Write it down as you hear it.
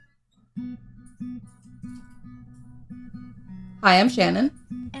Hi, I'm Shannon.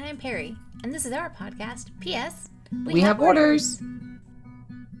 And I'm Perry. And this is our podcast. P.S. We have orders.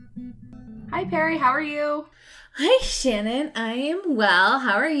 Hi, Perry. How are you? Hi, Shannon. I am well.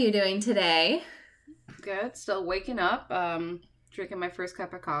 How are you doing today? Good. Still waking up. Drinking my first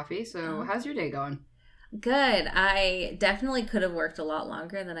cup of coffee. So how's your day going? Good. I definitely could have worked a lot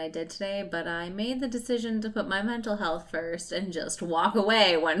longer than I did today, but I made the decision to put my mental health first and just walk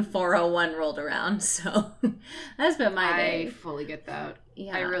away when 4:01 rolled around. So that's been my day. I fully get that.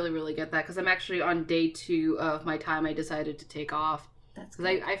 Yeah. I really get that because I'm actually on day 2 of my time I decided to take off. That's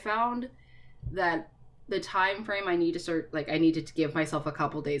because I found that the time frame I need to start, like I needed to give myself a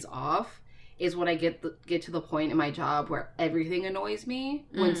couple days off is when I get to the point in my job where everything annoys me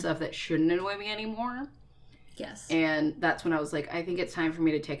when stuff that shouldn't annoy me anymore. Yes. And that's when I was like, I think it's time for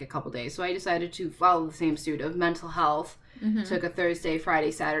me to take a couple days. So I decided to follow the same suit of mental health. Mm-hmm. Took a Thursday, Friday,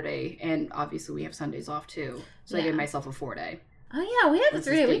 Saturday, and obviously we have Sundays off too. So I gave myself a 4-day. Oh yeah, we have a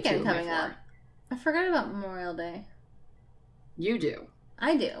 3-day weekend coming up. I forgot about Memorial Day. You do.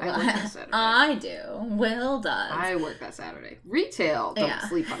 I do. I work that Saturday. I do. Will does. I work that Saturday. Retail don't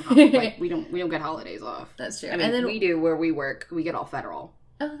sleep on holidays. Like, we don't get holidays off. That's true. I mean, and then we do where we work. We get all federal.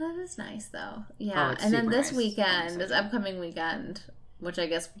 Oh, that is nice though. Yeah. And then this weekend, this upcoming weekend, which I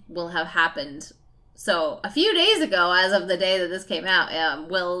guess will have happened. So a few days ago, as of the day that this came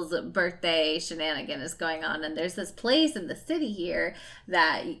out, Will's birthday shenanigan is going on, and there's this place in the city here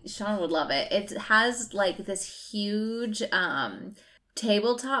that Sean would love it. It has like this huge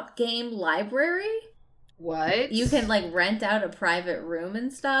tabletop game library. What? You can like rent out a private room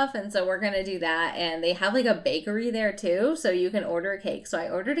and stuff, and so we're gonna do that. And they have like a bakery there too, so you can order a cake. So I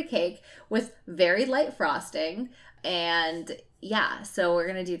ordered a cake with very light frosting, and yeah, so we're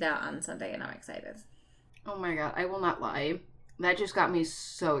gonna do that on Sunday, and I'm excited. Oh my god, I will not lie. That just got me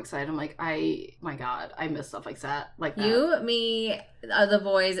so excited. I'm like, my god, I miss stuff like that. You, me, the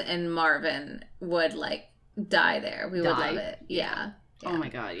boys, and Marvin would like die there. We would love it. Yeah. Oh my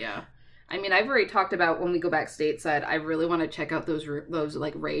god, yeah. I mean, I've already talked about when we go back stateside, I really want to check out those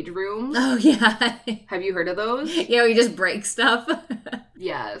like rage rooms. Oh yeah. Have you heard of those? Yeah, we just break stuff.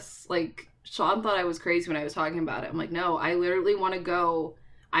 Yes. Like Sean thought I was crazy when I was talking about it. I'm like, no, I literally want to go.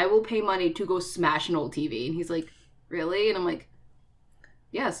 I will pay money to go smash an old TV. And he's like, really? And I'm like,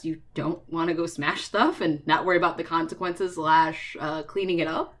 yes, you don't want to go smash stuff and not worry about the consequences / cleaning it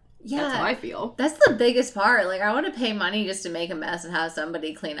up? Yeah. That's how I feel. That's the biggest part. Like, I want to pay money just to make a mess and have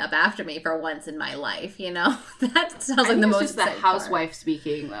somebody clean up after me for once in my life, you know? That sounds like the most it's just the housewife part.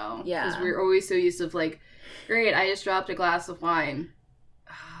 Speaking, though. Yeah. Because we're always so used to, like, great, I just dropped a glass of wine.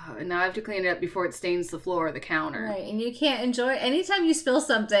 And now I have to clean it up before it stains the floor or the counter. Right, and you can't enjoy it. Anytime you spill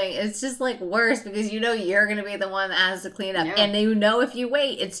something, it's just, like, worse because you know you're going to be the one that has to clean up. Yeah. And you know if you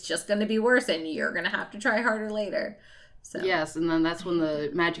wait, it's just going to be worse and you're going to have to try harder later. So. Yes, and then that's when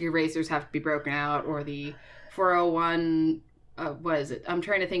the magic erasers have to be broken out, or the 401, what is it? I'm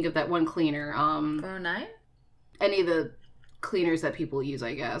trying to think of that one cleaner. 409? Any of the cleaners that people use,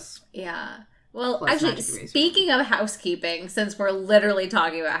 I guess. Yeah. Well, plus actually, speaking of housekeeping, since we're literally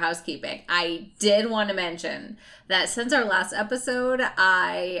talking about housekeeping, I did want to mention that since our last episode,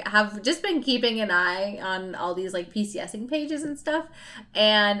 I have just been keeping an eye on all these, like, PCSing pages and stuff,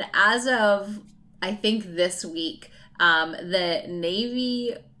 and as of, I think this week, the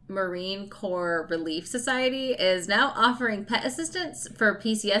Navy Marine Corps Relief Society is now offering pet assistance for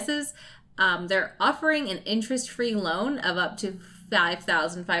PCSs. They're offering an interest-free loan of up to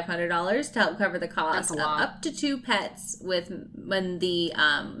 $5,500 to help cover the cost of up to 2 pets when the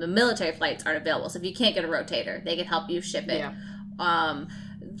military flights aren't available. So if you can't get a rotator, they can help you ship it. Yeah.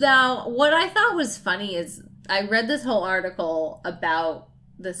 Now, what I thought was funny is I read this whole article about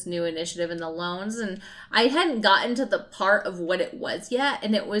this new initiative and the loans, and I hadn't gotten to the part of what it was yet,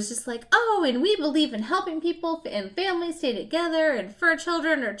 and it was just like, oh, and we believe in helping people and families stay together and for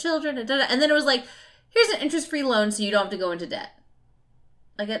children or children, and then it was like, here's an interest-free loan so you don't have to go into debt.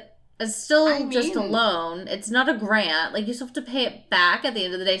 Like, it's still just a loan. It's not a grant. Like, you still have to pay it back at the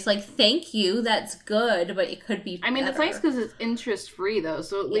end of the day. It's like, thank you, that's good, but it could be better. I mean, it's nice because it's interest-free, though,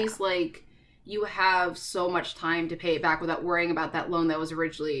 so at least, like, you have so much time to pay it back without worrying about that loan that was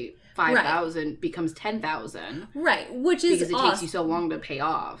originally $5,000 becomes $10,000. Right, which is because it takes you so long to pay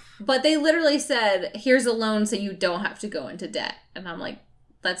off. But they literally said, here's a loan so you don't have to go into debt. And I'm like,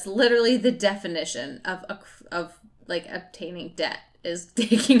 that's literally the definition of like obtaining debt is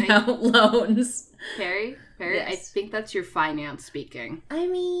taking out loans. Perry, yes. I think that's your finance speaking. I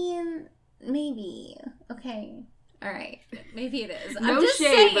mean, maybe. Okay. All right. Maybe it is. No I'm just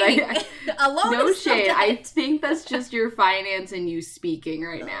shade, saying. but no shade. I think that's just your finance and you speaking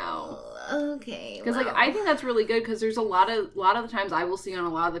right now. Okay. Because like I think that's really good because there's a lot of the times I will see on a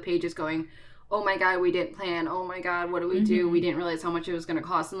lot of the pages going, oh my god, we didn't plan. Oh my god, what do we do? We didn't realize how much it was going to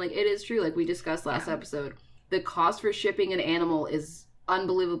cost. And like it is true, like we discussed last episode, the cost for shipping an animal is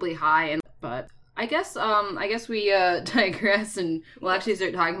unbelievably high. But I guess we digress and we'll actually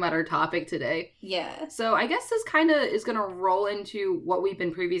start talking about our topic today. Yeah. So I guess this kind of is going to roll into what we've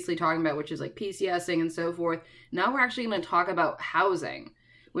bing previously talking about, which is like PCSing and so forth. Now we're actually going to talk about housing,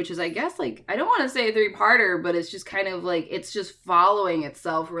 which is, I guess, like, I don't want to say a 3-parter, but it's just kind of like, it's just following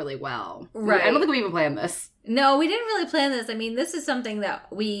itself really well. Right. I don't think we even planned this. No, we didn't really plan this. I mean, this is something that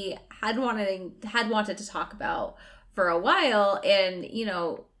we had wanted to talk about for a while. And, you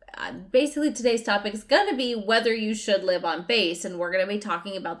know, basically today's topic is going to be whether you should live on base. And we're going to be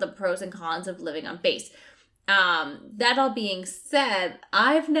talking about the pros and cons of living on base. That all being said,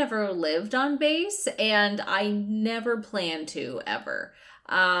 I've never lived on base and I never plan to ever.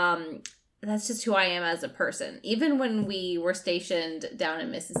 That's just who I am as a person. Even when we were stationed down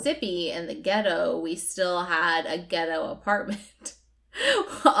in Mississippi in the ghetto, we still had a ghetto apartment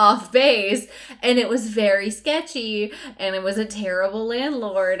off base, and it was very sketchy, and it was a terrible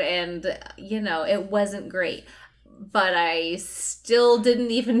landlord, and, you know, it wasn't great. But I still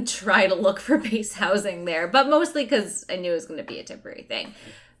didn't even try to look for base housing there, but mostly because I knew it was going to be a temporary thing.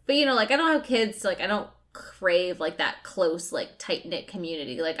 But, you know, like, I don't have kids, so, like, I don't crave like that close, like, tight-knit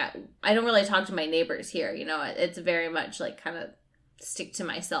community. Like I don't really talk to my neighbors here, you know. It's very much like kind of stick to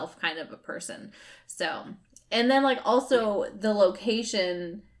myself kind of a person. So, and then like also the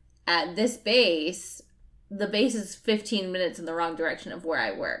location at this base, the base is 15 minutes in the wrong direction of where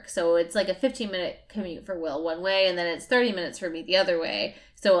I work. So it's like a 15-minute commute for Will one way, and then it's 30 minutes for me the other way.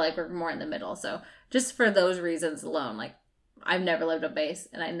 So like we're more in the middle. So just for those reasons alone, like I've never lived on base,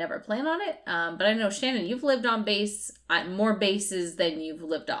 and I never plan on it. But I know, Shannon, you've lived on base, more bases than you've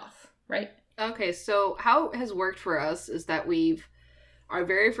lived off, right? Okay, so how it has worked for us is that our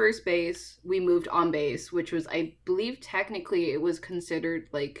very first base, we moved on base, which was, I believe, technically it was considered,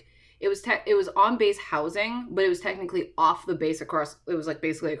 like, it was on base housing, but it was technically off the base it was, like,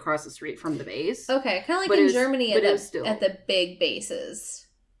 basically across the street from the base. Okay, kind of like in Germany at the big bases.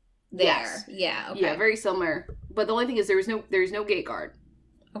 There. Yes. Yeah, okay. Yeah, very similar. But the only thing is there was no gate guard.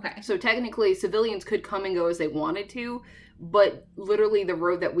 Okay. So technically civilians could come and go as they wanted to, but literally the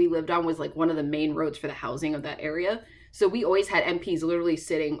road that we lived on was like one of the main roads for the housing of that area. So we always had MPs literally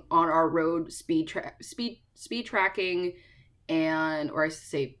sitting on our road speed tracking and, or I should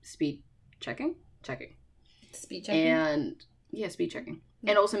say speed checking? Speed checking? And yeah, speed checking.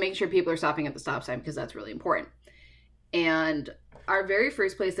 And also making sure people are stopping at the stop sign because that's really important. And our very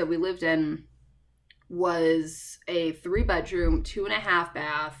first place that we lived in was a 3-bedroom, 2.5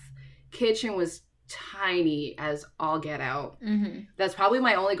 bath. Kitchen was tiny as all get out. Mm-hmm. That's probably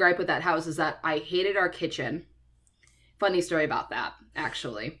my only gripe with that house is that I hated our kitchen. Funny story about that,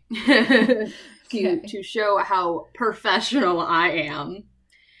 actually. to show how professional I am.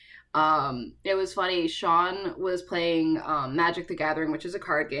 It was funny. Sean was playing Magic the Gathering, which is a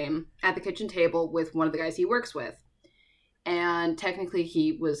card game, at the kitchen table with one of the guys he works with. And technically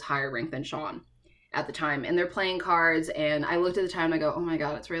he was higher ranked than Sean at the time. And they're playing cards. And I looked at the time and I go, oh my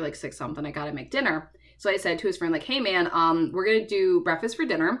God, it's already like 6 something. I got to make dinner. So I said to his friend, like, hey man, we're going to do breakfast for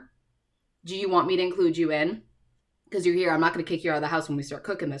dinner. Do you want me to include you in? Because you're here. I'm not going to kick you out of the house when we start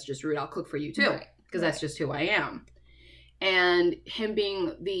cooking. That's just rude. I'll cook for you too. Because that's just who I am. And him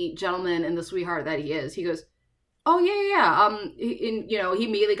being the gentleman and the sweetheart that he is, he goes, oh, yeah. And, you know, he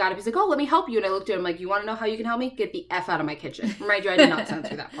immediately got up. He's like, oh, let me help you. And I looked at him like, you want to know how you can help me? Get the F out of my kitchen. Remind you, I did not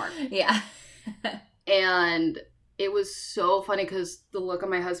censor that part. Yeah. And it was so funny because the look on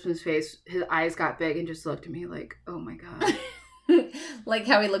my husband's face, his eyes got big and just looked at me like, oh my God. Like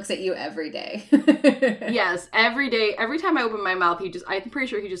how he looks at you every day. Yes, every day. Every time I open my mouth, I'm pretty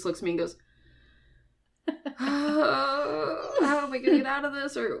sure he just looks at me and goes, how am I going to get out of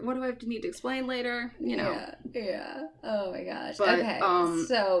this? Or what do I need to explain later? You know. Yeah. Oh my gosh. But, okay.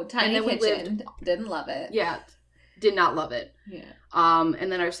 So tiny kitchen. Didn't love it. Yeah. Did not love it. Yeah.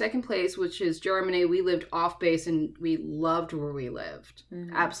 And then our second place, which is Germany, we lived off base and we loved where we lived.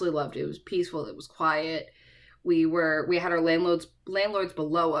 Mm-hmm. Absolutely loved it. It was peaceful. It was quiet. We had our landlords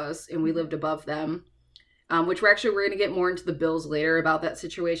below us and we lived above them. Which we're going to get more into the bills later about that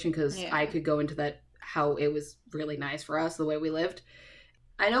situation because I could go into that, how it was really nice for us, the way we lived.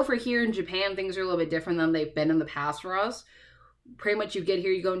 I know for here in Japan, things are a little bit different than they've been in the past for us. Pretty much you get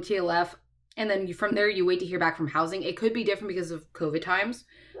here, you go in TLF, and then from there you wait to hear back from housing. It could be different because of COVID times.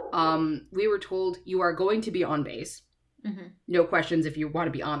 We were told you are going to be on base. Mm-hmm. No questions if you want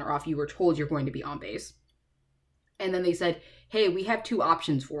to be on or off. You were told you're going to be on base. And then they said, hey, we have 2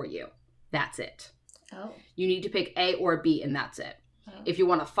 options for you. That's it. Oh. You need to pick A or B, and that's it. Oh. If you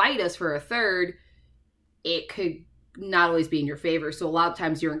want to fight us for a third, it could not always be in your favor. So a lot of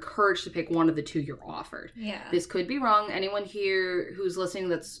times you're encouraged to pick one of the two you're offered. Yeah. This could be wrong. Anyone here who's listening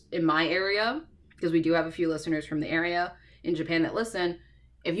that's in my area, because we do have a few listeners from the area in Japan that listen,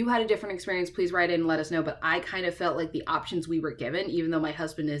 if you had a different experience, please write in and let us know. But I kind of felt like the options we were given, even though my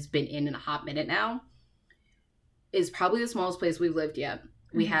husband has been in a hot minute now, is probably the smallest place we've lived yet.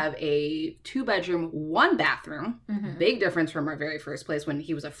 We have a 2-bedroom, 1 bathroom. Big difference from our very first place when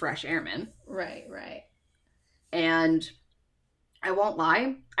he was a fresh airman. Right. And I won't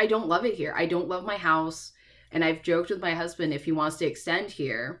lie, I don't love it here. I don't love my house. And I've joked with my husband, if he wants to extend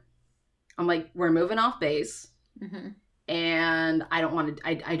here, I'm like, we're moving off base. And I don't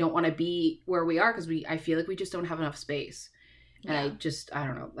want to be where we are because I feel like we just don't have enough space. And I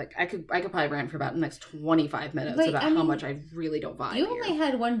don't know, like I could probably rant for about the next 25 minutes about how much I really don't vibe You here. only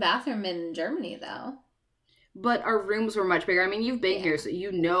had 1 bathroom in Germany, though. But our rooms were much bigger. I mean, you've been here, so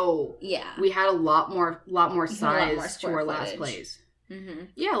you know. Yeah. We had a lot more size to our last place.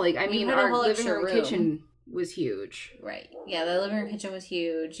 Yeah, like I mean, our living room kitchen was huge. Right. Yeah, the living room kitchen was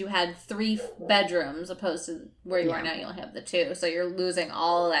huge. You had 3 bedrooms opposed to where you are now. You only have the 2, so you're losing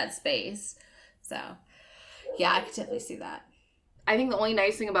all of that space. So, yeah, I could definitely see that. I think the only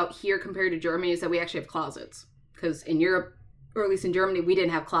nice thing about here compared to Germany is that we actually have closets. Because in Europe, or at least in Germany, we didn't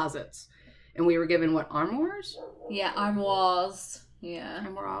have closets. And we were given, armoires? Yeah, armoires. Yeah.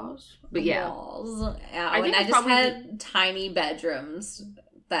 Armoires? But yeah. Walls. Yeah, I just had tiny bedrooms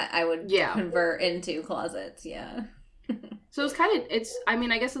that I would convert into closets. Yeah. So it's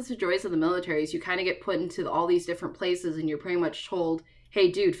I guess it's the joys of the military is you kind of get put into all these different places and you're pretty much told,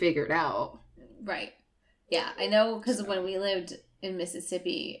 hey, dude, figure it out. Right. Yeah, I know because when we lived in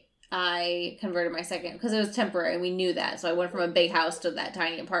Mississippi, I converted my second, because it was temporary, and we knew that. So I went from a big house to that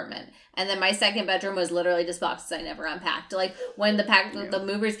tiny apartment. And then my second bedroom was literally just boxes I never unpacked. Like, when the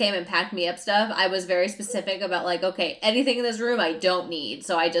movers came and packed me up stuff, I was very specific about, like, okay, anything in this room I don't need.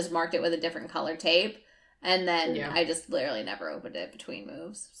 So I just marked it with a different color tape. And then I just literally never opened it between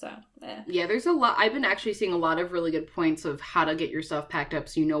moves. So, yeah, there's a lot. I've been actually seeing a lot of really good points of how to get your stuff packed up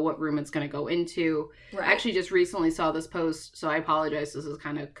so you know what room it's going to go into. Right. I actually just recently saw this post, so I apologize. This is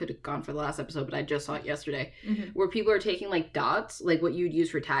could have gone for the last episode, but I just saw it yesterday, where people are taking, dots, like what you'd use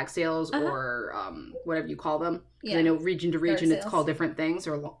for tag sales or whatever you call them. Yeah. I know region to region it's called different things,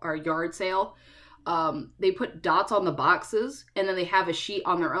 or yard sale. They put dots on the boxes, and then they have a sheet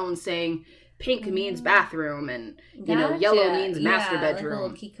on their own saying, pink means bathroom, and yellow means master bedroom. Like a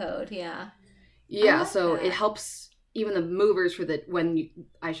little key code, Yeah, so it helps even the movers for the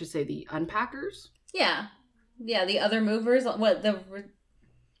unpackers. Yeah, the other movers. What the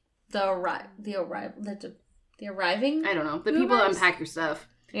arriving? I don't know. The people that unpack your stuff.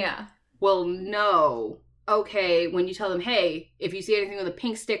 Yeah. Well, no. Okay, when you tell them, hey, if you see anything with a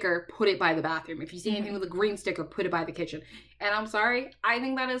pink sticker, put it by the bathroom. If you see anything with a green sticker, put it by the kitchen. And I'm sorry, I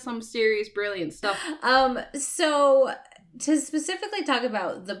think that is some serious brilliant stuff. So to specifically talk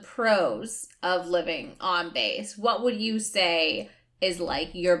about the pros of living on base, what would you say is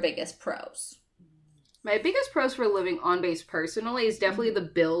your biggest pros? My biggest pros for living on base personally is definitely the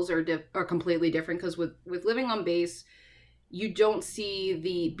bills are completely different, because with living on base, you don't see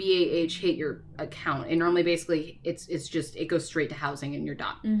the BAH hit your account. And normally, basically, it goes straight to housing and you're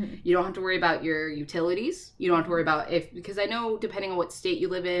done. You don't have to worry about your utilities. You don't have to worry about because I know depending on what state you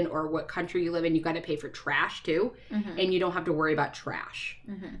live in or what country you live in, you got to pay for trash too. And you don't have to worry about trash,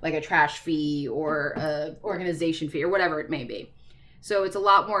 like a trash fee or a organization fee or whatever it may be. So it's a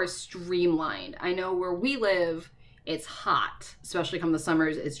lot more streamlined. I know where we live, it's hot, especially come the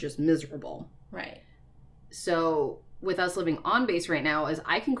summers, it's just miserable. Right. So with us living on base right now is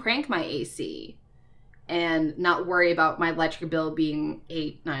I can crank my AC and not worry about my electric bill being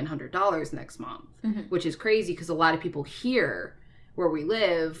 $800-900 next month, which is crazy because a lot of people here where we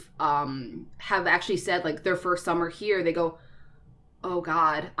live have actually said their first summer here, they go, oh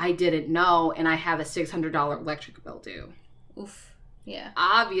God, I didn't know, and I have a $600 electric bill due. Oof. Yeah.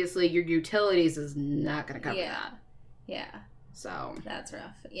 Obviously, your utilities is not going to cover that. Yeah. So that's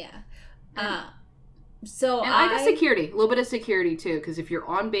rough. Yeah. So I guess security, a little bit of security too, because if you're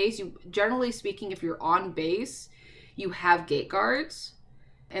on base, generally speaking, if you're on base, you have gate guards,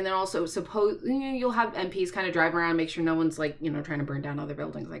 and then also you'll have MPs kind of drive around, make sure no one's trying to burn down other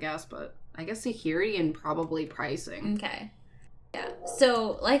buildings, I guess. But I guess security and probably pricing. Okay. Yeah.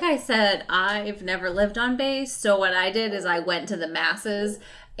 So, like I said, I've never lived on base. So what I did is I went to the masses,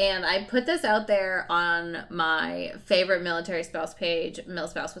 and I put this out there on my favorite military spouse page, Mil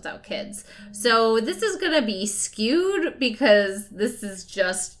Spouse Without Kids. So this is going to be skewed because this is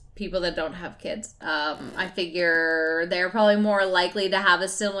just people that don't have kids. I figure they're probably more likely to have a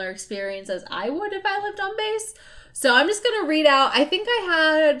similar experience as I would if I lived on base. So I'm just going to read out, I think I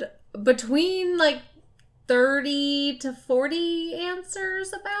had between like 30 to 40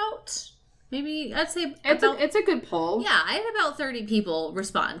 answers about. Maybe I'd say it's a good poll. Yeah, I had about 30 people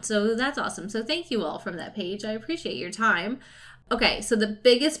respond. So that's awesome. So thank you all from that page. I appreciate your time. Okay, so the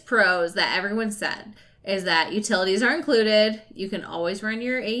biggest pros that everyone said is that utilities are included. You can always run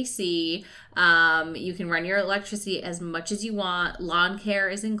your AC. You can run your electricity as much as you want. Lawn care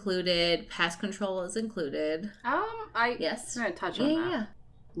is included. Pest control is included. Yes. I'm going to touch on that. Yeah.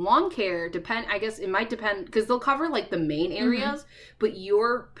 Lawn care, I guess it might depend, because they'll cover like the main areas, but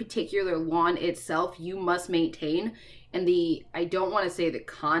your particular lawn itself, you must maintain. And I don't want to say the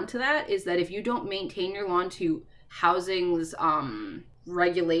con to that is that if you don't maintain your lawn to housing's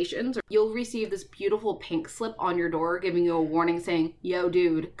regulations, you'll receive this beautiful pink slip on your door giving you a warning saying, yo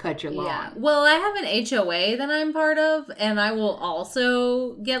dude, cut your lawn. Yeah. Well, I have an HOA that I'm part of, and I will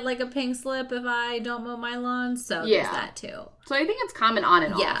also get like a pink slip if I don't mow my lawn, so there's that too. So I think it's common on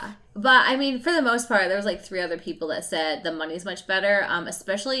and off. Yeah. But I mean, for the most part, there was like 3 other people that said the money's much better,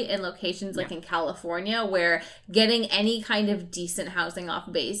 especially in locations like in California, where getting any kind of decent housing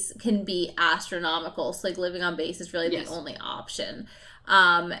off base can be astronomical. So like living on base is really the only option.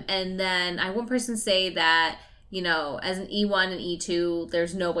 And then I had one person say that, you know, as an E1 and E2,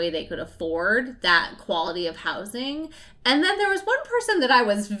 there's no way they could afford that quality of housing. And then there was one person that I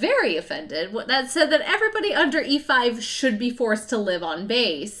was very offended that said that everybody under E5 should be forced to live on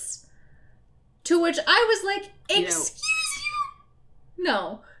base. To which I was like, excuse you?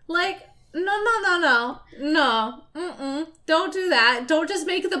 No. Like, no. Don't do that. Don't just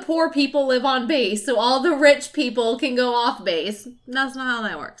make the poor people live on base so all the rich people can go off base. That's not how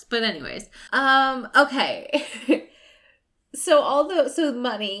that works. But anyways. Okay. So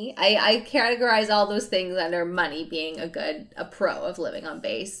money, I categorize all those things under money being a pro of living on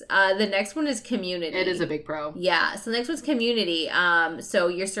base. The next one is community. It is a big pro. Yeah. So the next one's community. So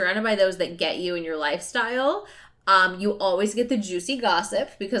you're surrounded by those that get you in your lifestyle. You always get the juicy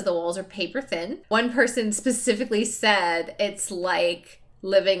gossip because the walls are paper thin. One person specifically said it's like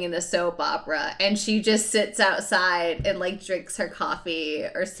living in a soap opera, and she just sits outside and like drinks her coffee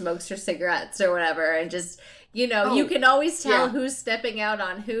or smokes her cigarettes or whatever, and just, you know, you can always tell who's stepping out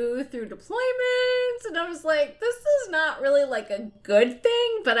on who through deployments. And I was like, this is not really like a good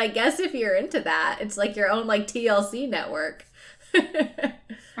thing, but I guess if you're into that, it's like your own like TLC network.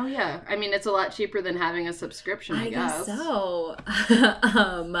 Oh yeah, I mean it's a lot cheaper than having a subscription. I guess so.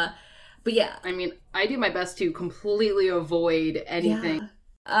 But yeah, I mean I do my best to completely avoid anything.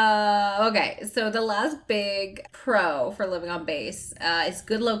 Okay, so the last big pro for living on base is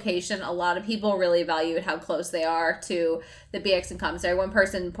good location. A lot of people really valued how close they are to the BX and commissary. One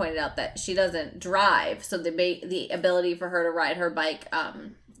person pointed out that she doesn't drive, so the ability for her to ride her bike,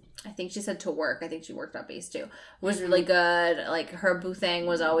 I think she said to work, I think she worked on base too, was really good. Like her boothang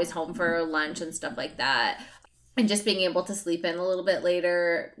was always home for lunch and stuff like that. And just being able to sleep in a little bit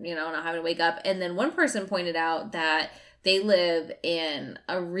later, you know, not having to wake up. And then one person pointed out that they live in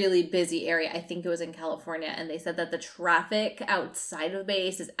a really busy area. I think it was in California. And they said that the traffic outside of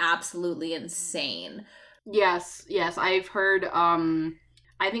base is absolutely insane. Yes. I've heard,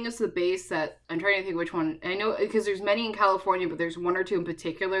 I think it's the base that, I'm trying to think which one. I know, because there's many in California, but there's 1 or 2 in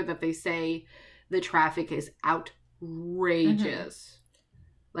particular that they say the traffic is outrageous.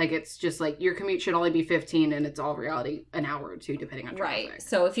 Like, it's just like, your commute should only be 15, and it's all reality an hour or 2, depending on traffic. Right.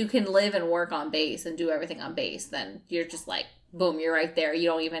 So if you can live and work on base and do everything on base, then you're just like, boom, you're right there. You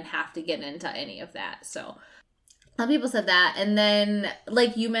don't even have to get into any of that. So some people said that. And then,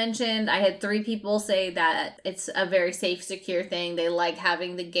 like you mentioned, I had 3 people say that it's a very safe, secure thing. They like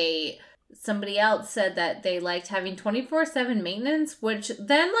having the gate. Somebody else said that they liked having 24/7 maintenance, which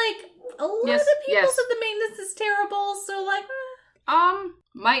then, like, a lot of people said the maintenance is terrible. So, like,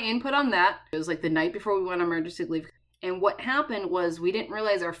 my input on that, it was like the night before we went on emergency leave. And what happened was we didn't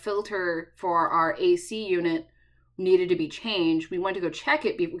realize our filter for our AC unit needed to be changed. We went to go check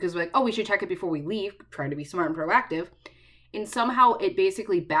it because we're like, oh, we should check it before we leave, trying to be smart and proactive. And somehow it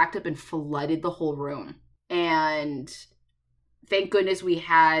basically backed up and flooded the whole room. And thank goodness we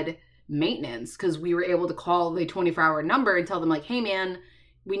had maintenance, because we were able to call the 24-hour number and tell them like, hey man,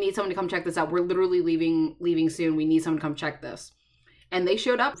 we need someone to come check this out. We're literally leaving soon. We need someone to come check this. And they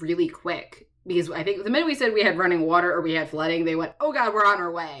showed up really quick, because I think the minute we said we had running water or we had flooding, they went, oh God, we're on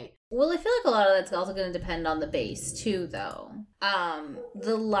our way. Well, I feel like a lot of that's also going to depend on the base too, though.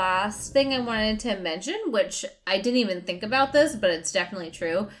 The last thing I wanted to mention, which I didn't even think about this, but it's definitely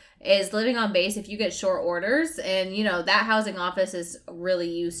true, is living on base. If you get short orders and, you know, that housing office is really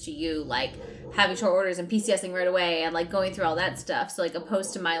used to you, like, having short orders and PCSing right away and, like, going through all that stuff. So, like,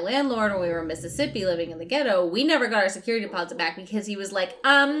 opposed to my landlord when we were in Mississippi living in the ghetto, we never got our security deposit back because he was like,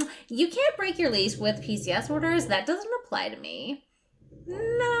 you can't break your lease with PCS orders. That doesn't apply to me.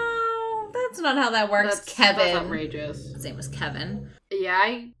 No, that's not how that works, Kevin. That's outrageous. His name was Kevin.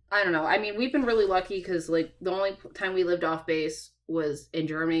 Yeah, I don't know. I mean, we've been really lucky because, like, the only time we lived off base was in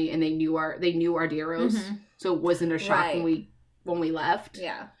Germany, and they knew our Dieros, so it wasn't a shock when we left.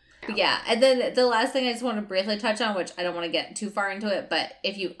 Yeah, and then the last thing I just want to briefly touch on, which I don't want to get too far into it, but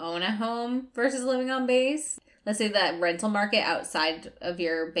if you own a home versus living on base, let's say that rental market outside of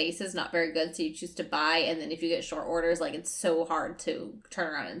your base is not very good, so you choose to buy, and then if you get short orders, like, it's so hard to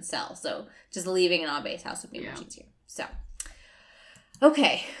turn around and sell. So just leaving an on-base house would be much easier. So,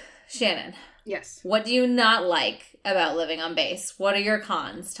 okay, Shannon. Yes. What do you not like about living on base? What are your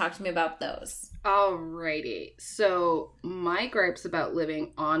cons? Talk to me about those. Alrighty. So my gripes about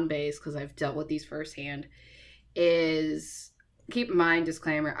living on base, because I've dealt with these firsthand, is, keep in mind,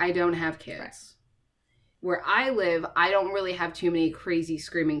 disclaimer, I don't have kids. Right. Where I live, I don't really have too many crazy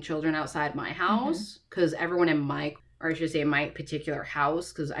screaming children outside my house, because everyone in my, or I should say my particular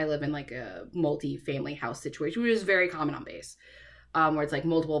house, because I live in like a multi-family house situation, which is very common on base. Where it's like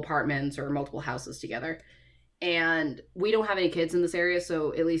multiple apartments or multiple houses together. And we don't have any kids in this area,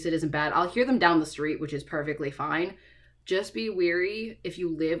 so at least it isn't bad. I'll hear them down the street, which is perfectly fine. Just be wary if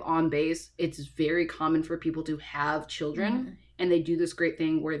you live on base. It's very common for people to have children, and they do this great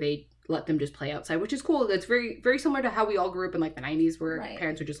thing where they let them just play outside, which is cool. It's very, very similar to how we all grew up in like the 90s where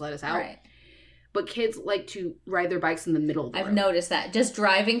parents would just let us out. Right. But kids like to ride their bikes in the middle of the road. I've noticed that. Just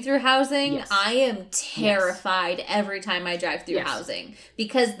driving through housing, I am terrified every time I drive through housing.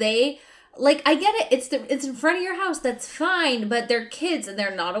 Because they, like, I get it. It's in front of your house. That's fine. But they're kids and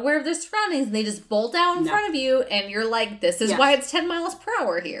they're not aware of their surroundings. They just bolt out in front of you. And you're like, this is why it's 10 miles per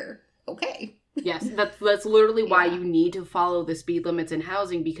hour here. Okay. Yes. That's literally why you need to follow the speed limits in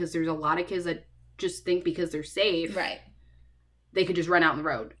housing. Because there's a lot of kids that just think because they're safe. Right. They could just run out in the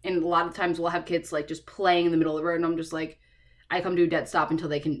road. And a lot of times we'll have kids like just playing in the middle of the road. And I'm just like, I come to a dead stop until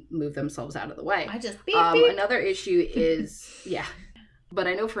they can move themselves out of the way. I just beep, beep. Another issue is, but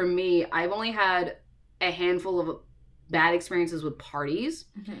I know for me, I've only had a handful of bad experiences with parties.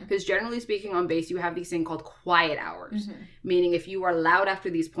 Because generally speaking on base, you have these things called quiet hours. Meaning if you are loud after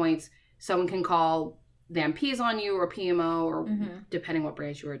these points, someone can call the MPs on you or PMO or depending what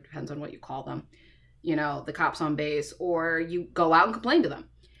branch you are, it depends on what you call them. You know, the cops on base, or you go out and complain to them.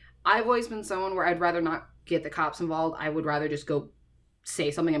 I've always been someone where I'd rather not get the cops involved. I would rather just go say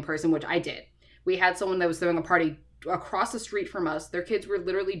something in person, which I did. We had someone that was throwing a party across the street from us. Their kids were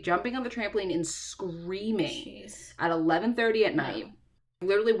literally jumping on the trampoline and screaming at 11:30 at night. I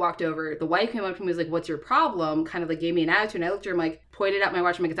literally walked over. The wife came up to me and was like, what's your problem? Kind of like gave me an attitude. And I looked at her, I'm like, pointed at my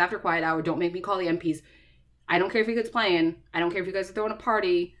watch. I'm like, it's after quiet hour. Don't make me call the MPs. I don't care if your kid's playing. I don't care if you guys are throwing a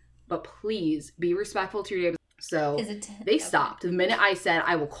party. But please be respectful to your neighbors. So they stopped. The minute I said,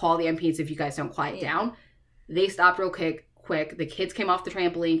 I will call the MPs if you guys don't quiet down, they stopped real quick. The kids came off the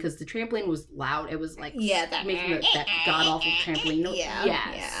trampoline because the trampoline was loud. It was like making that god-awful trampoline noise.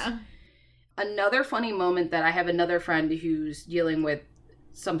 Yeah. Another funny moment that I have another friend who's dealing with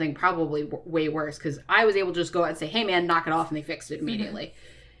something probably way worse because I was able to just go out and say, hey, man, knock it off, and they fixed it immediately.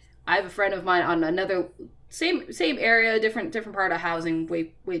 I have a friend of mine on another same area, different part of housing,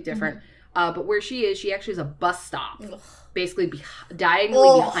 way different. But where she is, she actually has a bus stop, basically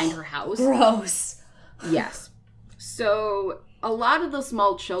diagonally behind her house. Gross. Yes. So a lot of the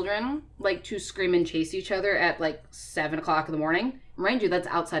small children like to scream and chase each other at like 7 o'clock in the morning. Mind you, that's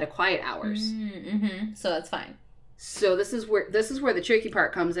outside of quiet hours. So that's fine. So this is where the tricky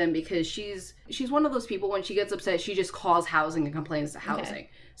part comes in because she's one of those people when she gets upset, she just calls housing and complains to housing. Okay.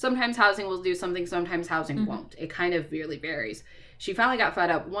 Sometimes housing will do something, sometimes housing won't. It kind of really varies. She finally got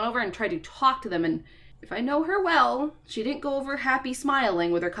fed up, went over and tried to talk to them, and if I know her well, she didn't go over happy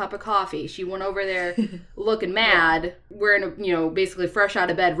smiling with her cup of coffee. She went over there looking mad, wearing a, basically fresh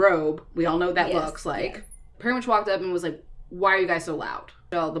out of bed robe. We all know what that looks like. Yeah. Pretty much walked up and was like, why are you guys so loud?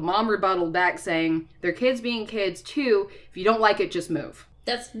 So the mom rebutted back saying, they're kids being kids too. If you don't like it, just move.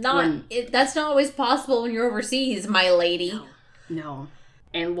 That's not always possible when you're overseas, my lady. No.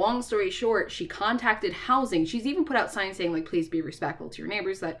 And long story short, she contacted housing. She's even put out signs saying, like, please be respectful to your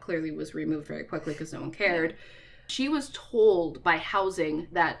neighbors. That clearly was removed very quickly because no one cared. She was told by housing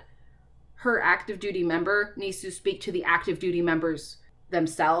that her active duty member needs to speak to the active duty members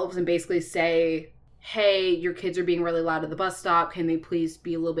themselves and basically say, hey, your kids are being really loud at the bus stop. Can they please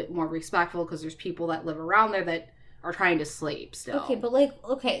be a little bit more respectful? Because there's people that live around there that are trying to sleep still. Okay, but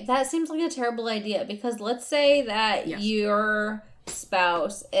that seems like a terrible idea, because let's say that your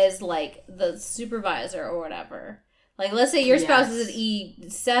spouse is like the supervisor or whatever. Like, let's say your spouse is an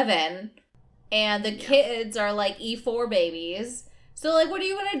E7 and the kids are like E4 babies. So, like, what are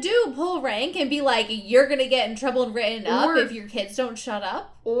you going to do? Pull rank and be like, you're going to get in trouble and written up if your kids don't shut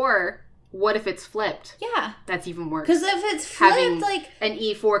up? Or what if it's flipped? Yeah. That's even worse. Because if it's flipped, having like... an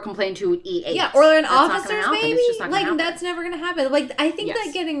E4 complain to an E8. Yeah, or an officer's baby. It's just not gonna happen. That's never going to happen. Like, I think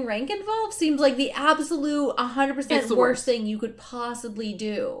that getting rank involved seems like the absolute 100% worst thing you could possibly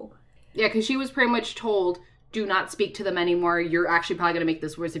do. Yeah, because she was pretty much told, do not speak to them anymore. You're actually probably going to make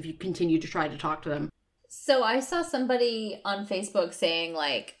this worse if you continue to try to talk to them. So I saw somebody on Facebook saying,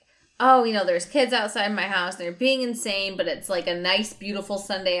 like, oh, there's kids outside my house, and they're being insane, but it's, like, a nice, beautiful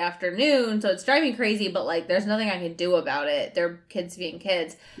Sunday afternoon, so it's driving me crazy, but, like, there's nothing I can do about it. They're kids being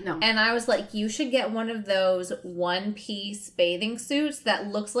kids. No. And I was like, you should get one of those one-piece bathing suits that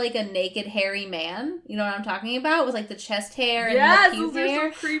looks like a naked, hairy man. You know what I'm talking about? With, like, the chest hair and the pube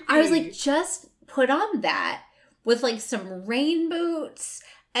hair. So creepy. I was like, just put on that with, like, some rain boots...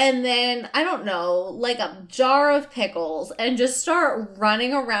 And then, I don't know, like a jar of pickles, and just start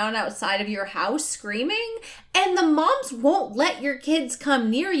running around outside of your house screaming, and the moms won't let your kids come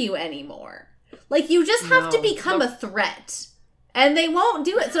near you anymore. Like, you just have to become a threat. And they won't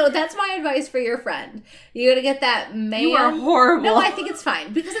do it. So that's my advice for your friend. You gotta get that man. You are horrible. No, I think it's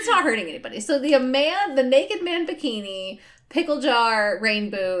fine, because it's not hurting anybody. So the naked man bikini... pickle jar, rain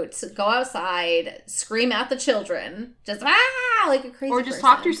boots, go outside, scream at the children, just like a crazy Or just person.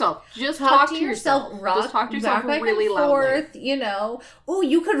 talk to yourself. Just talk to yourself. Just talk to yourself really loudly. Oh,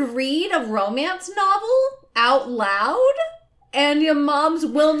 you could read a romance novel out loud, and your moms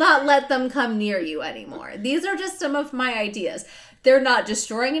will not let them come near you anymore. These are just some of my ideas. They're not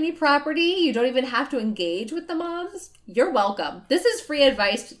destroying any property. You don't even have to engage with the moms. You're welcome. This is free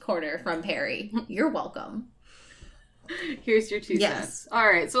advice corner from Perry. You're welcome. Here's your 2 cents. All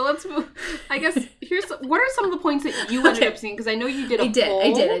right, so let's move. I guess what are some of the points that you ended up seeing? Because I know you did a poll.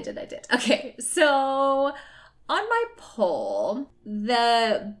 I did. Okay, so on my poll,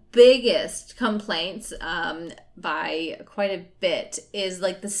 the biggest complaints by quite a bit is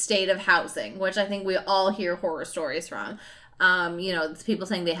like the state of housing, which I think we all hear horror stories from. People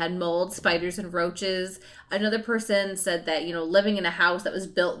saying they had mold, spiders, and roaches. Another person said that, living in a house that was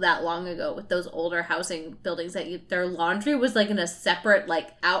built that long ago with those older housing buildings, that their laundry was like in a separate, like,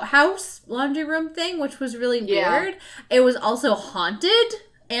 outhouse laundry room thing, which was really weird. It was also haunted,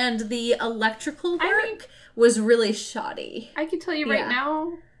 and the electrical work was really shoddy. I can tell you right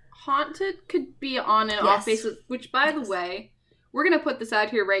now, haunted could be on and off basis, which, by the way, we're going to put this out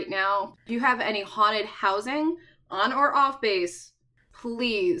here right now. If you have any haunted housing... on or off base,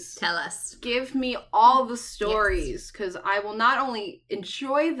 please tell us. Give me all the stories, because I will not only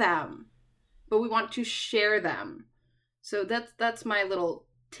enjoy them, but we want to share them. So that's my little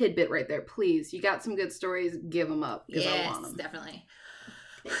tidbit right there. Please, you got some good stories, give them up, because I want them. Definitely.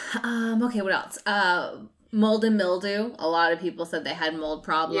 Okay, what else? Mold and mildew. A lot of people said they had mold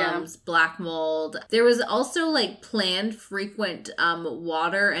problems, black mold. There was also like planned frequent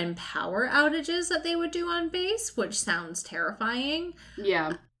water and power outages that they would do on base, which sounds terrifying.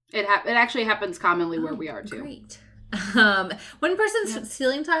 Yeah. It actually happens commonly where we are too. Great. One person's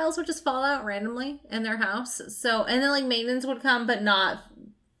ceiling tiles would just fall out randomly in their house. So, and then like maintenance would come, but not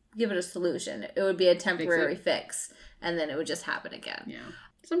give it a solution. It would be a temporary fix, and then it would just happen again. Yeah.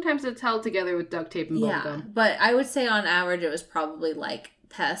 Sometimes it's held together with duct tape and bubble gum. But I would say on average it was probably like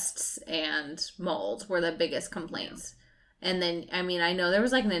pests and mold were the biggest complaints. And then, I mean, I know there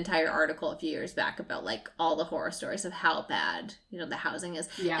was like an entire article a few years back about like all the horror stories of how bad, the housing is.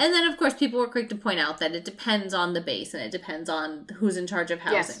 Yeah. And then, of course, people were quick to point out that it depends on the base and it depends on who's in charge of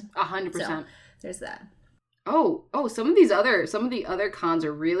housing. Yes, 100%. So, there's that. Oh, some of the other cons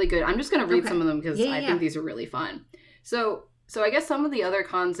are really good. I'm just going to read some of them because I think these are really fun. So I guess some of the other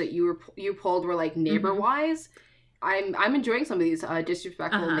cons that you pulled were like neighbor-wise. I'm enjoying some of these.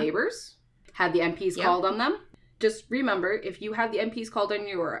 Disrespectful neighbors had the MPs called on them. Just remember, if you have the MPs called on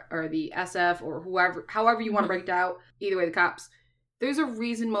you or the SF or however you want to break it out, either way the cops, there's a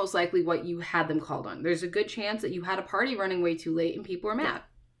reason most likely what you had them called on. There's a good chance that you had a party running way too late and people are mad.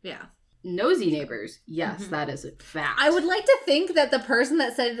 Yeah. Nosy neighbors, yes, that is a fact. I would like to think that the person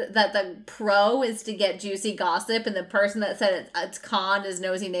that said that the pro is to get juicy gossip and the person that said it's con is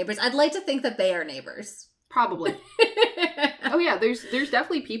nosy neighbors, I'd like to think that they are neighbors. Probably. Oh yeah, there's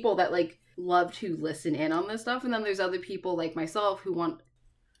definitely people that like love to listen in on this stuff, and then there's other people like myself who want.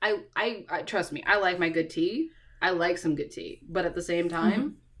 I trust me, I like my good tea. I like some good tea, but at the same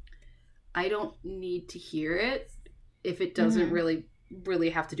time, I don't need to hear it if it doesn't really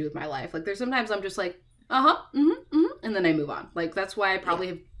have to do with my life. Like, there's sometimes I'm just like, and then I move on. Like, that's why I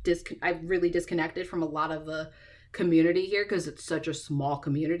probably I've really disconnected from a lot of the community here, because it's such a small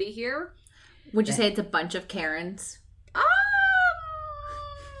community here. Would you say it's a bunch of Karens?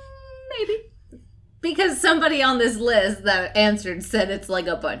 Maybe. Because somebody on this list that answered said it's like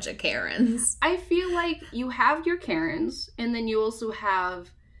a bunch of Karens. I feel like you have your Karens, and then you also have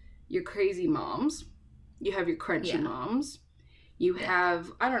your crazy moms. You have your crunchy moms. You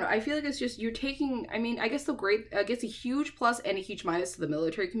have, I don't know, I feel like it's just, you're taking, I mean, I guess a huge plus and a huge minus to the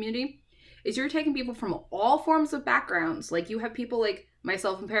military community is you're taking people from all forms of backgrounds. Like, you have people like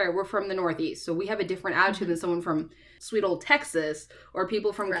myself and Perry, we're from the Northeast, so we have a different attitude than someone from sweet old Texas, or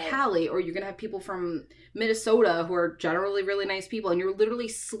people from Cali, or you're going to have people from Minnesota who are generally really nice people, and you're literally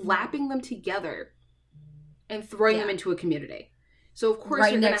slapping them together and throwing them into a community. So, of course,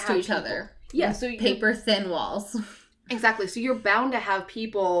 right you're next to each people. other. Yeah, so paper thin walls. Exactly. So you're bound to have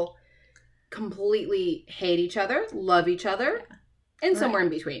people completely hate each other, love each other, and somewhere in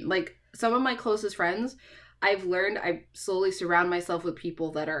between. Like, some of my closest friends, I've learned I slowly surround myself with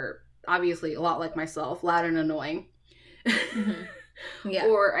people that are obviously a lot like myself, loud and annoying.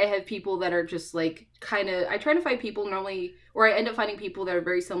 Or I have people that are just like kind of, I try to find people normally, or I end up finding people that are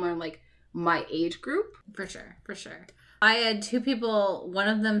very similar in like my age group. For sure. I had two people, one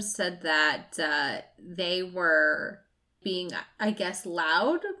of them said that they were being, I guess,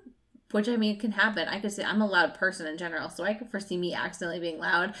 loud, which, I mean, can happen. I could say I'm a loud person in general, so I could foresee me accidentally being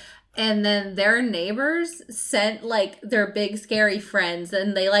loud. And then their neighbors sent, like, their big, scary friends,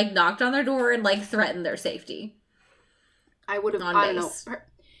 and they, like, knocked on their door and, like, threatened their safety. I would have, I don't know.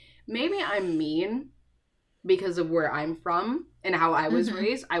 Maybe I'm mean because of where I'm from and how I was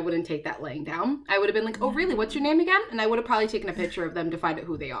raised. I wouldn't take that laying down. I would have been like, oh, really? What's your name again? And I would have probably taken a picture of them to find out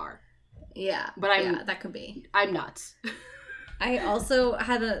who they are. Yeah. But that could be. I'm nuts. I also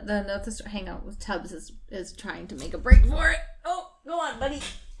had the note to hang out with Tubbs is trying to make a break for it. Oh, go on, buddy.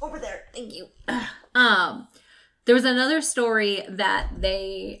 Over there. Thank you. There was another story that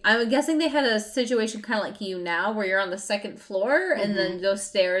I'm guessing they had a situation kind of like you now, where you're on the second floor and then those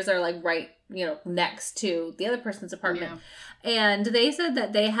stairs are like right, next to the other person's apartment. Yeah. And they said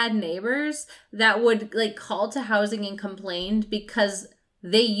that they had neighbors that would like call to housing and complained because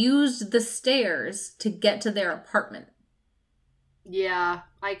they used the stairs to get to their apartment. Yeah,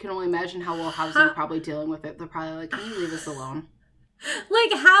 I can only imagine how well housing are probably dealing with it. They're probably like, can you leave us alone?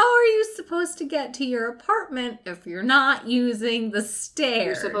 Like, how are you supposed to get to your apartment if you're not using the stairs?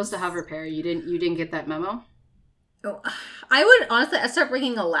 You're supposed to hover, Perry. You didn't get that memo? Oh, I would honestly, I'd start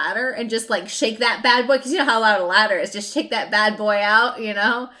bringing a ladder and just like shake that bad boy, because you know how loud a ladder is. Just shake that bad boy out,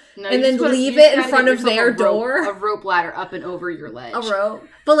 No, and then leave it in front of their door. A rope ladder up and over your ledge. A rope,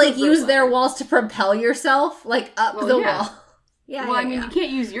 but like use their walls to propel yourself, like up the wall. Yeah. Well, I mean, you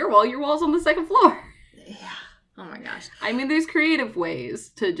can't use your wall. Your wall's on the second floor. Yeah. Oh my gosh. I mean, there's creative ways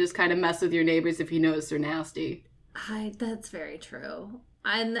to just kind of mess with your neighbors if you notice they're nasty. That's very true.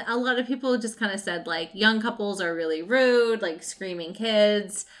 And a lot of people just kind of said, like, young couples are really rude, like screaming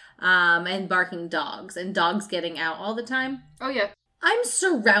kids, and barking dogs, and dogs getting out all the time. Oh, yeah. I'm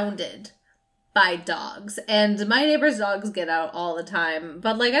surrounded by dogs, and my neighbor's dogs get out all the time,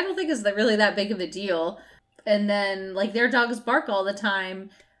 but, like, I don't think it's really that big of a deal. And then, like, their dogs bark all the time.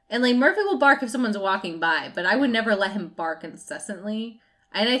 And, like, Murphy will bark if someone's walking by, but I would never let him bark incessantly.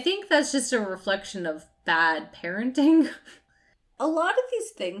 And I think that's just a reflection of bad parenting. A lot of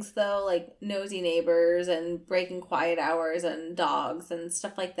these things, though, like nosy neighbors and breaking quiet hours and dogs and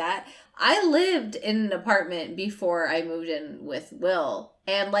stuff like that, I lived in an apartment before I moved in with Will.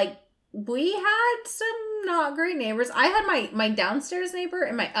 And, like, we had some not great neighbors. I had my downstairs neighbor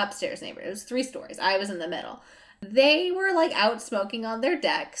and my upstairs neighbor. It was 3 stories. I was in the middle. They were, like, out smoking on their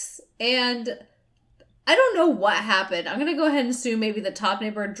decks, and I don't know what happened. I'm going to go ahead and assume maybe the top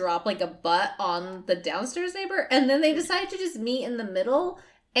neighbor dropped, like, a butt on the downstairs neighbor, and then they decided to just meet in the middle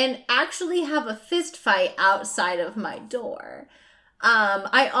and actually have a fist fight outside of my door.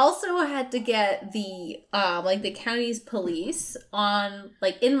 I also had to get the county's police on,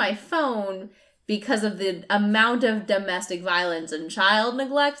 like, in my phone because of the amount of domestic violence and child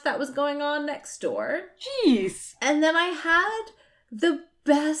neglect that was going on next door. Jeez. And then I had the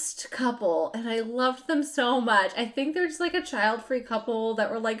best couple, and I loved them so much. I think they're just like a child-free couple that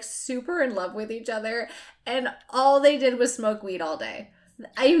were like super in love with each other, and all they did was smoke weed all day.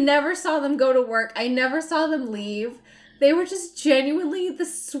 I never saw them go to work. I never saw them leave. They were just genuinely the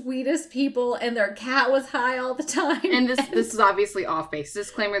sweetest people, and their cat was high all the time. And this is obviously off base.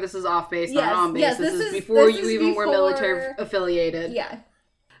 Disclaimer, this is off base, not on base. This is before you even were military affiliated. Yeah.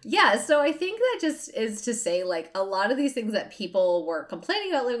 Yeah, so I think that just is to say, like, a lot of these things that people were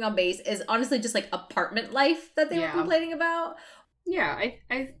complaining about living on base is honestly just, like, apartment life that they were complaining about. Yeah,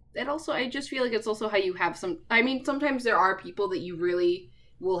 I just feel like it's also how you have sometimes there are people that you really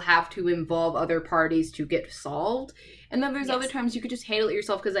will have to involve other parties to get solved. And then there's other times you could just handle it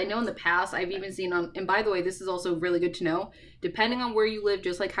yourself, because I know in the past I've even seen and by the way, this is also really good to know, depending on where you live,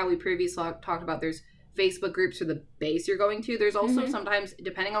 just like how we previously talked about, there's Facebook groups for the base you're going to. There's also sometimes,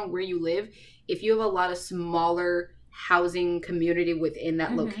 depending on where you live, if you have a lot of smaller housing community within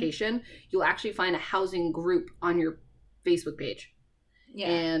that location, you'll actually find a housing group on your Facebook page. Yeah.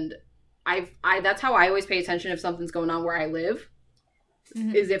 And I that's how I always pay attention if something's going on where I live,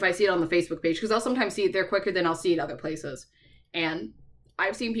 is if I see it on the Facebook page, because I'll sometimes see it there quicker than I'll see it other places. And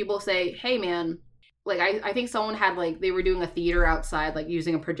I've seen people say, hey man, like, I think someone had, like, they were doing a theater outside, like,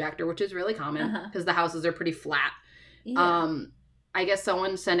 using a projector, which is really common, because the houses are pretty flat. Yeah. I guess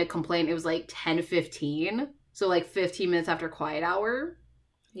someone sent a complaint. It was, like, 10:15, so, like, 15 minutes after quiet hour.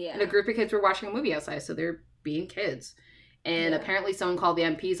 Yeah. And a group of kids were watching a movie outside, so they're being kids. And apparently someone called the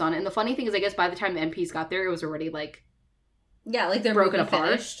MPs on it. And the funny thing is, I guess by the time the MPs got there, it was already, like... Yeah, like, they're broken apart.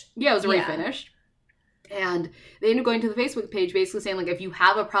 Finished. Yeah, it was already finished. And they ended up going to the Facebook page basically saying, like, if you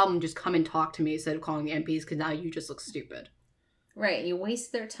have a problem, just come and talk to me instead of calling the MPs, because now you just look stupid. Right. You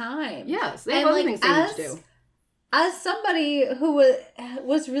waste their time. Yes. They have other things they need to do. As somebody who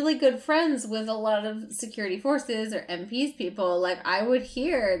was really good friends with a lot of security forces or MPs people, like, I would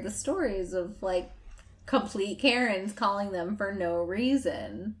hear the stories of, like, complete Karens calling them for no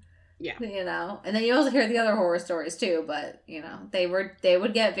reason. Yeah. You know, and then you also hear the other horror stories too, but, you know, they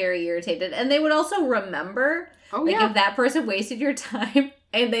would get very irritated, and they would also remember, if that person wasted your time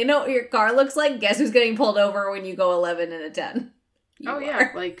and they know what your car looks like, guess who's getting pulled over when you go 11 and a 10? You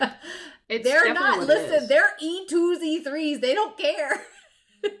are. Like, it's they're not, listen, they're E2s, E3s, they don't care.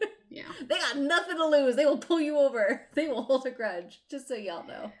 Yeah. They got nothing to lose. They will pull you over. They will hold a grudge, just so y'all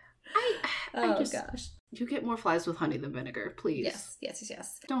know. Gosh. You get more flies with honey than vinegar, please.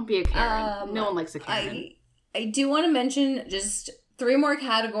 Yes. Don't be a Karen. No one likes a Karen. I do want to mention just 3 more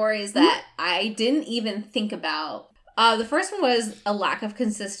categories that I didn't even think about. The first one was a lack of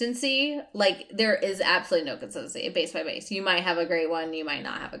consistency. Like, there is absolutely no consistency, base by base. You might have a great one, you might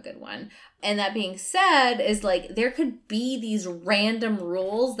not have a good one. And that being said, is like, there could be these random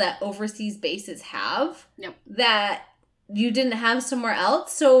rules that overseas bases have that you didn't have somewhere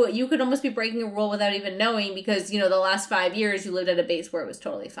else. So you could almost be breaking a rule without even knowing, because, you know, the last 5 years you lived at a base where it was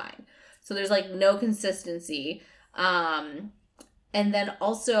totally fine. So there's, like, no consistency. And then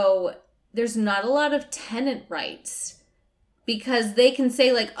also, there's not a lot of tenant rights, because they can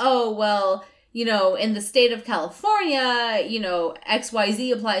say, like, oh, well, you know, in the state of California, you know,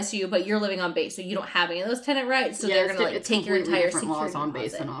 XYZ applies to you, but you're living on base, so you don't have any of those tenant rights. So they're going to, like, take your entire security laws on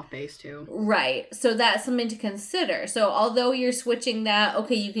base and off base, too. Right. So that's something to consider. So although you're switching that,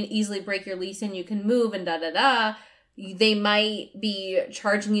 okay, you can easily break your lease and you can move and da-da-da, they might be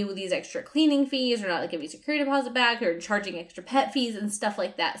charging you these extra cleaning fees, or not, like, giving you security deposit back, or charging extra pet fees and stuff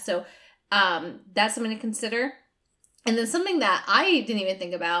like that. So that's something to consider. And then something that I didn't even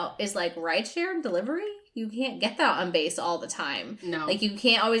think about is, like, rideshare delivery. You can't get that on base all the time. No. Like, you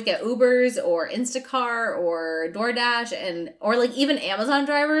can't always get Ubers or Instacart or DoorDash, or, like, even Amazon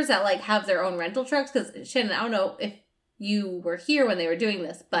drivers that, like, have their own rental trucks. Because, Shannon, I don't know if you were here when they were doing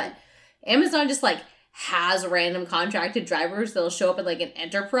this, but Amazon just, like, has random contracted drivers that'll show up in, like, an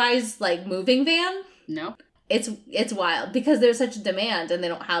enterprise, like, moving van. No. It's wild, because there's such a demand and they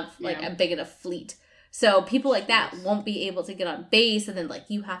don't have, like, a big enough fleet. So people like that won't be able to get on base, and then, like,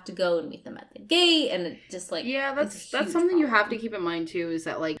 you have to go and meet them at the gate, and it just, like, that's something you have to keep in mind too, is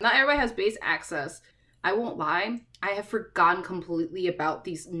that, like, not everybody has base access. I won't lie, I have forgotten completely about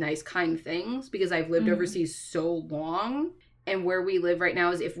these nice, kind things, because I've lived overseas so long, and where we live right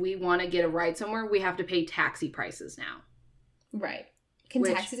now is, if we want to get a ride somewhere, we have to pay taxi prices now. Right. Can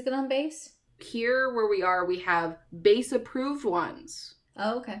taxis get on base? Here where we are, we have base approved ones.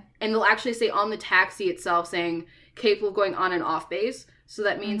 Oh, okay. And they'll actually say on the taxi itself, saying capable of going on and off base. So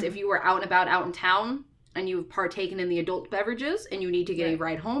that means if you were out and about out in town and you've partaken in the adult beverages and you need to get a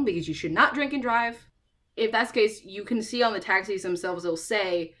ride home because you should not drink and drive, if that's the case, you can see on the taxis themselves, they'll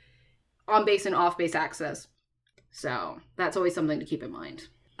say on base and off base access. So that's always something to keep in mind.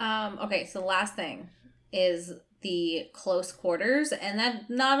 Okay, so the last thing is the close quarters. And that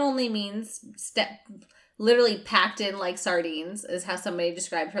not only means literally packed in like sardines, is how somebody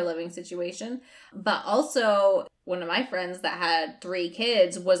described her living situation. But also, one of my friends that had 3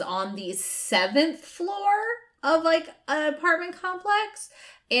 kids was on the 7th floor of like an apartment complex,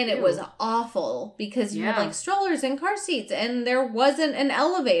 and it was awful because you had like strollers and car seats and there wasn't an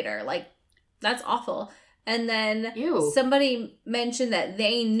elevator. Like, that's awful. And then somebody mentioned that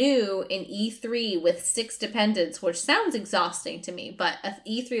they knew an E3 with 6 dependents, which sounds exhausting to me, but an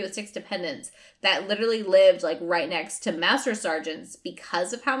E3 with 6 dependents that literally lived like right next to master sergeants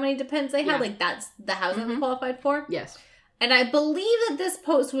because of how many dependents they had. Like, that's the housing they qualified for. Yes. And I believe that this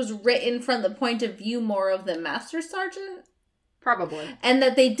post was written from the point of view more of the master sergeant. Probably. And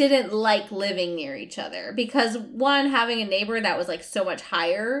that they didn't like living near each other. Because, one, having a neighbor that was, like, so much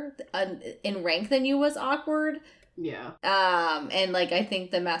higher in rank than you was awkward. Yeah. And, like, I think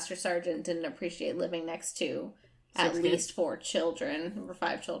the master sergeant didn't appreciate living next to at least 4 children or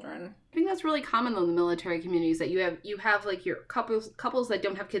 5 children. I think that's really common, though, in the military communities, that you have like, your couples that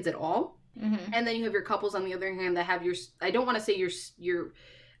don't have kids at all. Mm-hmm. And then you have your couples, on the other hand, that have I don't want to say your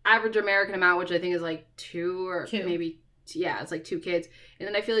average American amount, which I think is, like, 2 maybe... Yeah, it's like 2 kids. And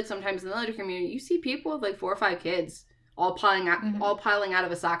then I feel like sometimes in the military community, you see people with like 4 or 5 kids all piling out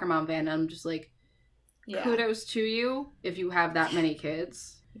of a soccer mom van. And I'm just like, kudos to you if you have that many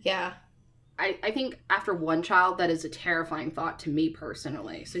kids. Yeah. I think after 1 child, that is a terrifying thought to me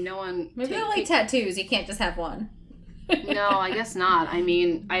personally. So no one... Maybe they're like tattoos. You can't just have one. No, I guess not. I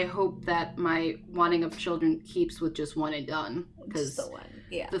mean, I hope that my wanting of children keeps with just 1 and done. Because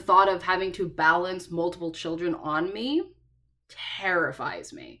the thought of having to balance multiple children on me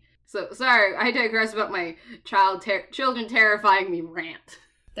terrifies me. So, sorry, I digress about my children terrifying me rant.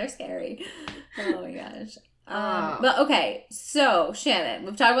 They're scary. Oh my gosh. But okay, so Shannon,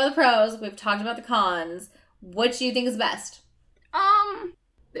 we've talked about the pros, we've talked about the cons. What do you think is best?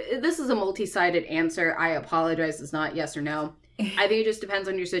 This is a multi-sided answer. I apologize. It's not yes or no. I think it just depends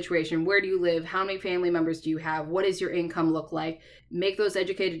on your situation. Where do you live? How many family members do you have? What does your income look like? Make those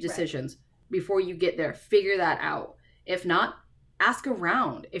educated decisions before you get there. Figure that out. If not, ask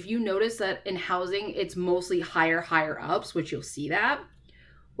around. If you notice that in housing, it's mostly higher ups, which you'll see that,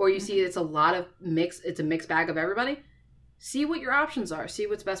 or you see it's a mixed bag of everybody, see what your options are. See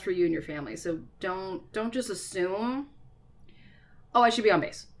what's best for you and your family. So don't just assume, oh, I should be on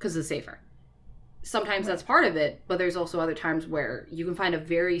base because it's safer. Sometimes that's part of it, but there's also other times where you can find a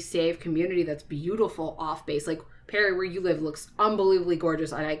very safe community that's beautiful off base. Like Perry, where you live, looks unbelievably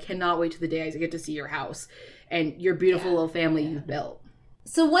gorgeous, and I cannot wait to the day I get to see your house and your beautiful little family you've built.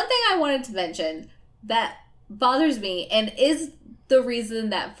 So one thing I wanted to mention that bothers me and is the reason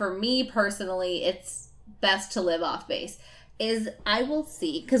that for me personally it's best to live off base is I will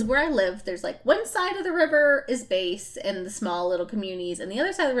see, because where I live, there's like one side of the river is base and the small little communities, and the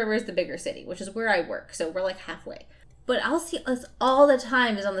other side of the river is the bigger city, which is where I work. So we're like halfway. But I'll see us all the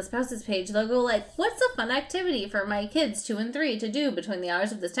time is on the spouses page. They'll go like, what's a fun activity for my kids 2 and 3 to do between the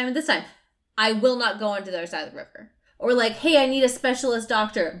hours of this time and this time? I will not go onto the other side of the river. Or like, hey, I need a specialist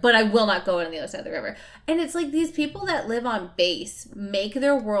doctor, but I will not go on the other side of the river. And it's like these people that live on base make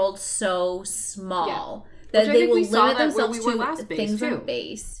their world so small that they will limit themselves to things on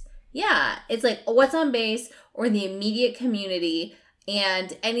base. Yeah, it's like what's on base or the immediate community,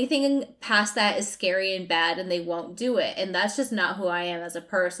 and anything past that is scary and bad and they won't do it. And that's just not who I am as a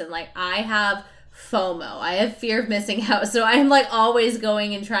person. Like, I have FOMO. I have fear of missing out. So I'm like always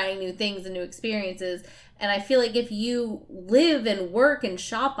going and trying new things and new experiences. And I feel like if you live and work and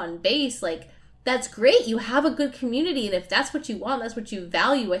shop on base, like, that's great. You have a good community. And if that's what you want, that's what you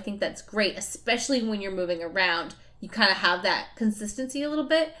value, I think that's great, especially when you're moving around. You kind of have that consistency a little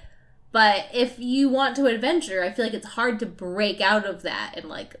bit. But if you want to adventure, I feel like it's hard to break out of that and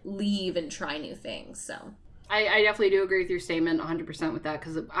like leave and try new things. So I definitely do agree with your statement 100% with that,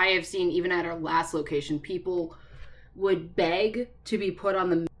 because I have seen even at our last location, people would beg to be put on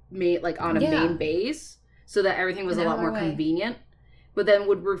the main base so that everything was a lot more convenient, but then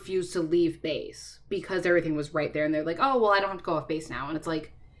would refuse to leave base because everything was right there. And they're like, oh, well, I don't have to go off base now. And it's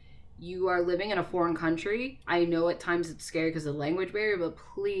like, you are living in a foreign country. I know at times it's scary because of the language barrier, but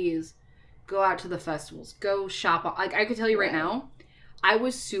please go out to the festivals, go shop. Like, I could tell you right now, I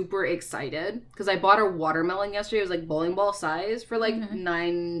was super excited because I bought a watermelon yesterday. It was like bowling ball size for like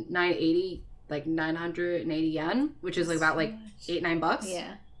 $980, like 980 yen, which is like about like $8-9.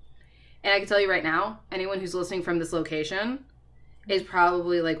 Yeah. And I can tell you right now, anyone who's listening from this location is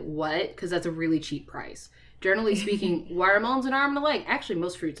probably like, what? Because that's a really cheap price. Generally speaking, watermelon's an arm and a leg. Actually,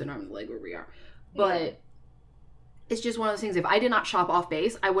 most fruits an arm and a leg where we are. But it's just one of those things. If I did not shop off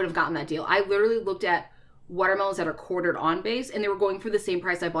base, I would have gotten that deal. I literally looked at watermelons that are quartered on base, and they were going for the same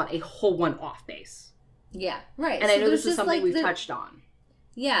price I bought a whole one off base. Yeah, right. And so I know this is something we've touched on.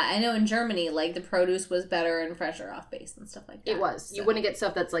 Yeah, I know in Germany, like, the produce was better and fresher off base and stuff like that. It was. So. You wouldn't get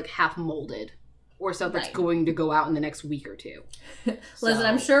stuff that's, like, half molded or stuff that's going to go out in the next week or two. Listen,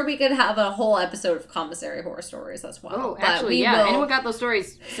 I'm sure we could have a whole episode of commissary horror stories as well. Oh, actually, yeah. Anyone got those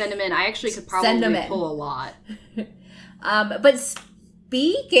stories, send them in. I actually could probably pull a lot. But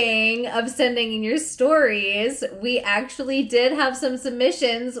speaking of sending in your stories, we actually did have some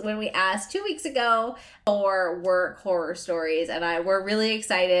submissions when we asked 2 weeks ago for work horror stories, and we're really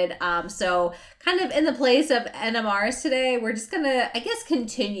excited. So kind of in the place of NMRs today, we're just gonna, I guess,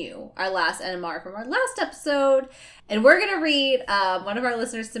 continue our last NMR from our last episode, and we're gonna read one of our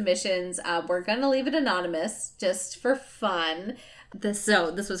listeners' submissions. We're gonna leave it anonymous just for fun. This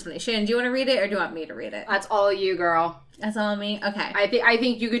was funny. Shannon, do you want to read it or do you want me to read it? That's all you, girl. That's all me? Okay. I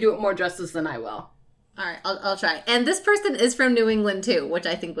think you could do it more justice than I will. All right, I'll try. And this person is from New England too, which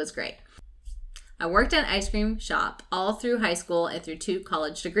I think was great. I worked at an ice cream shop all through high school and through 2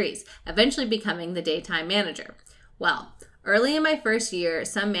 college degrees, eventually becoming the daytime manager. Well, early in my first year,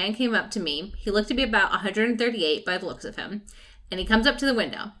 some man came up to me. He looked to be about 138 by the looks of him, and he comes up to the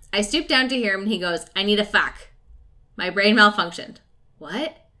window. I stooped down to hear him, and he goes, "I need a fuck." My brain malfunctioned.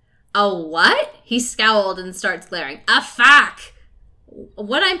 What? A what? He scowled and starts glaring. A fuck!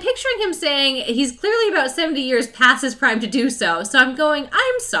 What I'm picturing him saying, he's clearly about 70 years past his prime to do so. So I'm going,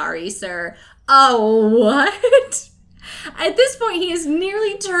 "I'm sorry, sir." Oh, what? At this point, he is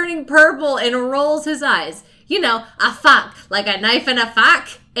nearly turning purple and rolls his eyes. You know, a fuck, like a knife and a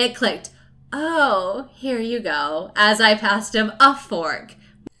fork. It clicked. Oh, here you go. As I passed him a fork.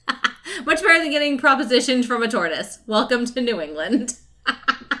 Much better than getting propositioned from a tortoise. Welcome to New England.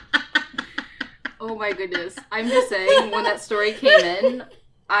 Oh my goodness. I'm just saying, when that story came in,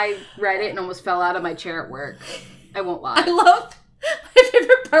 I read it and almost fell out of my chair at work. I won't lie. My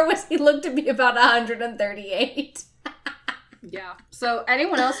favorite part was he looked to be about 138. Yeah. So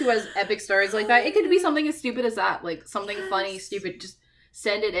anyone else who has epic stories like that, it could be something as stupid as that. Like something funny, stupid. Just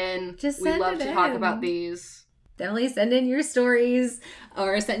send it in. We love to talk about these. Definitely send in your stories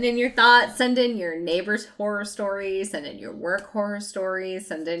or send in your thoughts. Send in your neighbor's horror stories. Send in your work horror stories.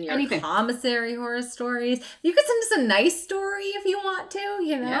 Send in your commissary horror stories. You could send us a nice story if you want to,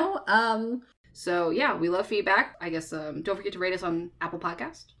 you know? Yeah. So, yeah, we love feedback. I guess don't forget to rate us on Apple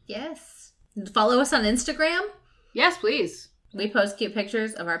Podcast. Yes. Follow us on Instagram. Yes, please. We post cute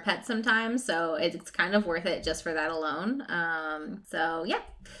pictures of our pets sometimes, so it's kind of worth it just for that alone. So, yeah.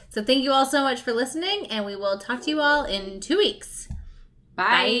 So thank you all so much for listening, and we will talk to you all in 2 weeks.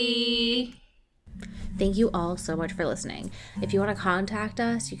 Bye. Thank you all so much for listening. If you want to contact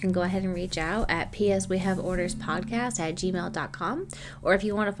us, you can go ahead and reach out at pswehaveorderspodcast@gmail.com. Or if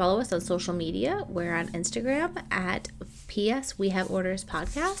you want to follow us on social media, we're on Instagram at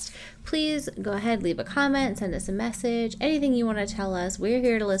pswehaveorderspodcast. Please go ahead, leave a comment, send us a message, anything you want to tell us. We're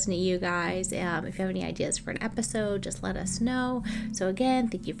here to listen to you guys. If you have any ideas for an episode, just let us know. So again,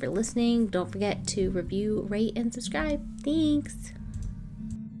 thank you for listening. Don't forget to review, rate, and subscribe. Thanks.